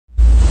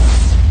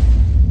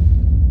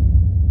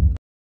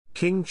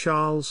King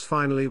Charles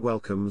finally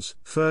welcomes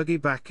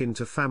Fergie back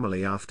into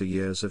family after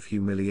years of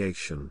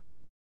humiliation.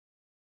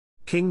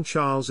 King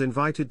Charles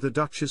invited the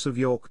Duchess of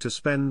York to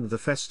spend the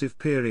festive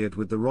period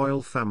with the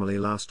royal family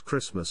last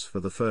Christmas for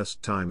the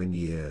first time in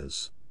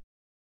years.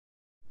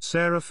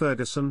 Sarah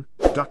Ferguson,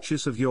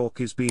 Duchess of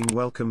York, is being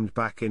welcomed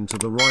back into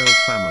the royal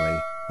family,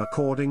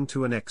 according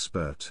to an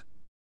expert.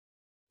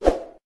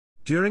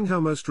 During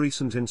her most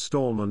recent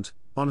installment,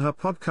 on her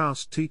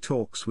podcast Tea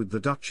Talks with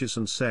the Duchess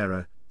and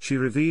Sarah, she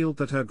revealed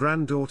that her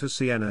granddaughter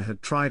Sienna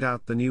had tried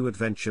out the new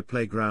adventure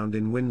playground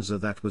in Windsor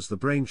that was the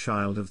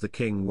brainchild of the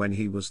king when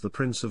he was the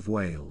Prince of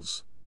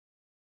Wales.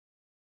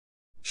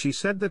 She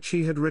said that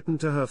she had written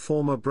to her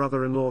former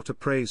brother-in-law to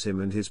praise him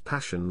and his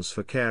passions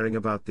for caring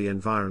about the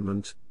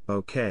environment.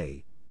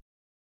 OK.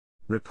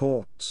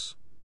 Reports.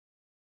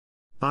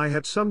 I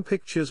had some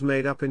pictures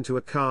made up into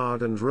a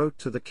card and wrote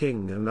to the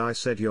king, and I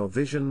said your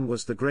vision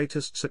was the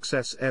greatest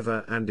success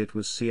ever and it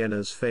was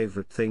Sienna's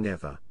favorite thing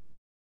ever.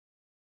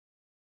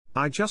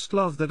 I just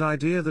love that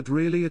idea that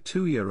really a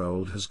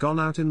 2-year-old has gone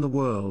out in the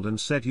world and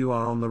said you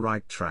are on the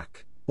right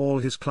track, all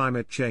his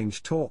climate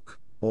change talk,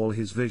 all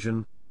his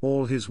vision,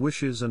 all his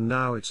wishes, and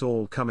now it's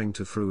all coming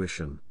to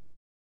fruition.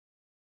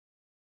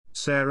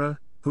 Sarah,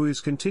 who is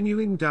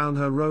continuing down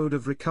her road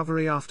of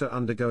recovery after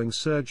undergoing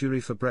surgery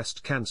for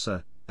breast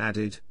cancer,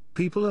 added,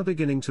 people are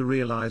beginning to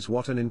realize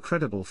what an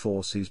incredible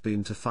force he's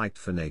been to fight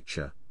for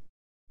nature.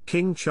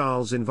 King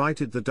Charles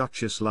invited the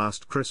Duchess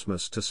last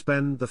Christmas to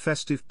spend the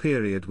festive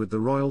period with the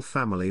royal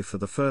family for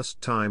the first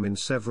time in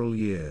several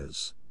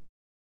years.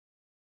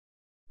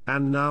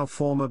 And now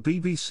former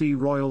BBC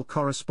royal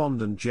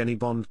correspondent Jenny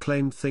Bond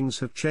claimed things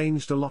have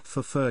changed a lot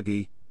for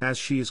Fergie, as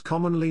she is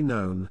commonly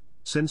known,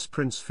 since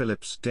Prince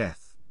Philip's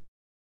death.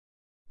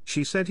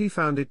 She said he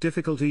found it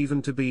difficult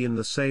even to be in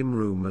the same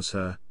room as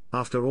her,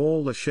 after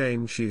all the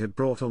shame she had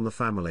brought on the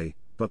family,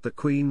 but the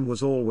Queen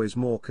was always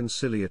more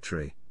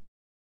conciliatory.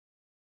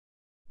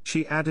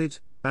 She added,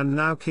 and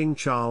now King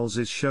Charles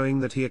is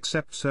showing that he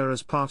accepts her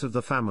as part of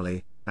the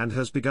family, and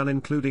has begun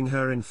including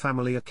her in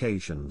family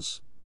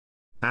occasions.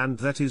 And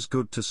that is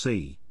good to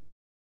see.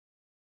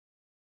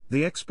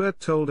 The expert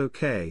told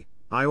OK,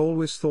 I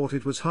always thought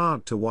it was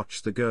hard to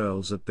watch the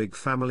girls at big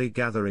family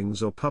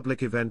gatherings or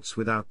public events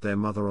without their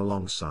mother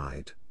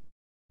alongside.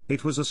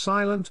 It was a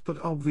silent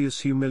but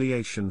obvious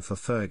humiliation for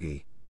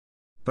Fergie.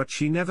 But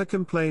she never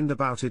complained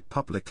about it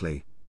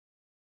publicly.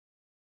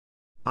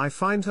 I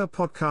find her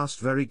podcast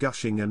very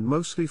gushing and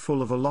mostly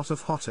full of a lot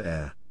of hot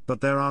air,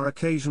 but there are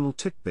occasional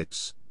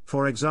tidbits,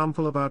 for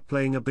example about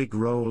playing a big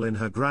role in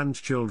her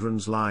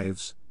grandchildren's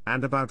lives,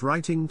 and about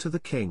writing to the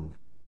king.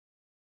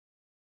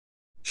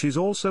 She's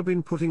also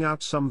been putting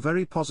out some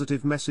very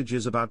positive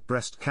messages about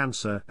breast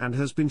cancer and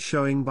has been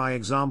showing by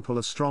example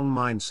a strong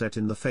mindset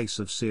in the face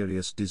of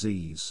serious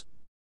disease.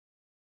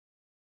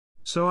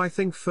 So I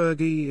think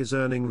Fergie is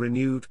earning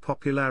renewed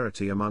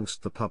popularity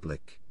amongst the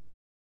public.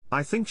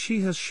 I think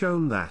she has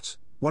shown that,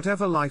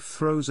 whatever life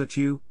throws at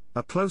you,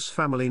 a close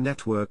family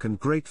network and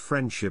great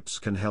friendships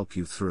can help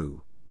you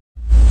through.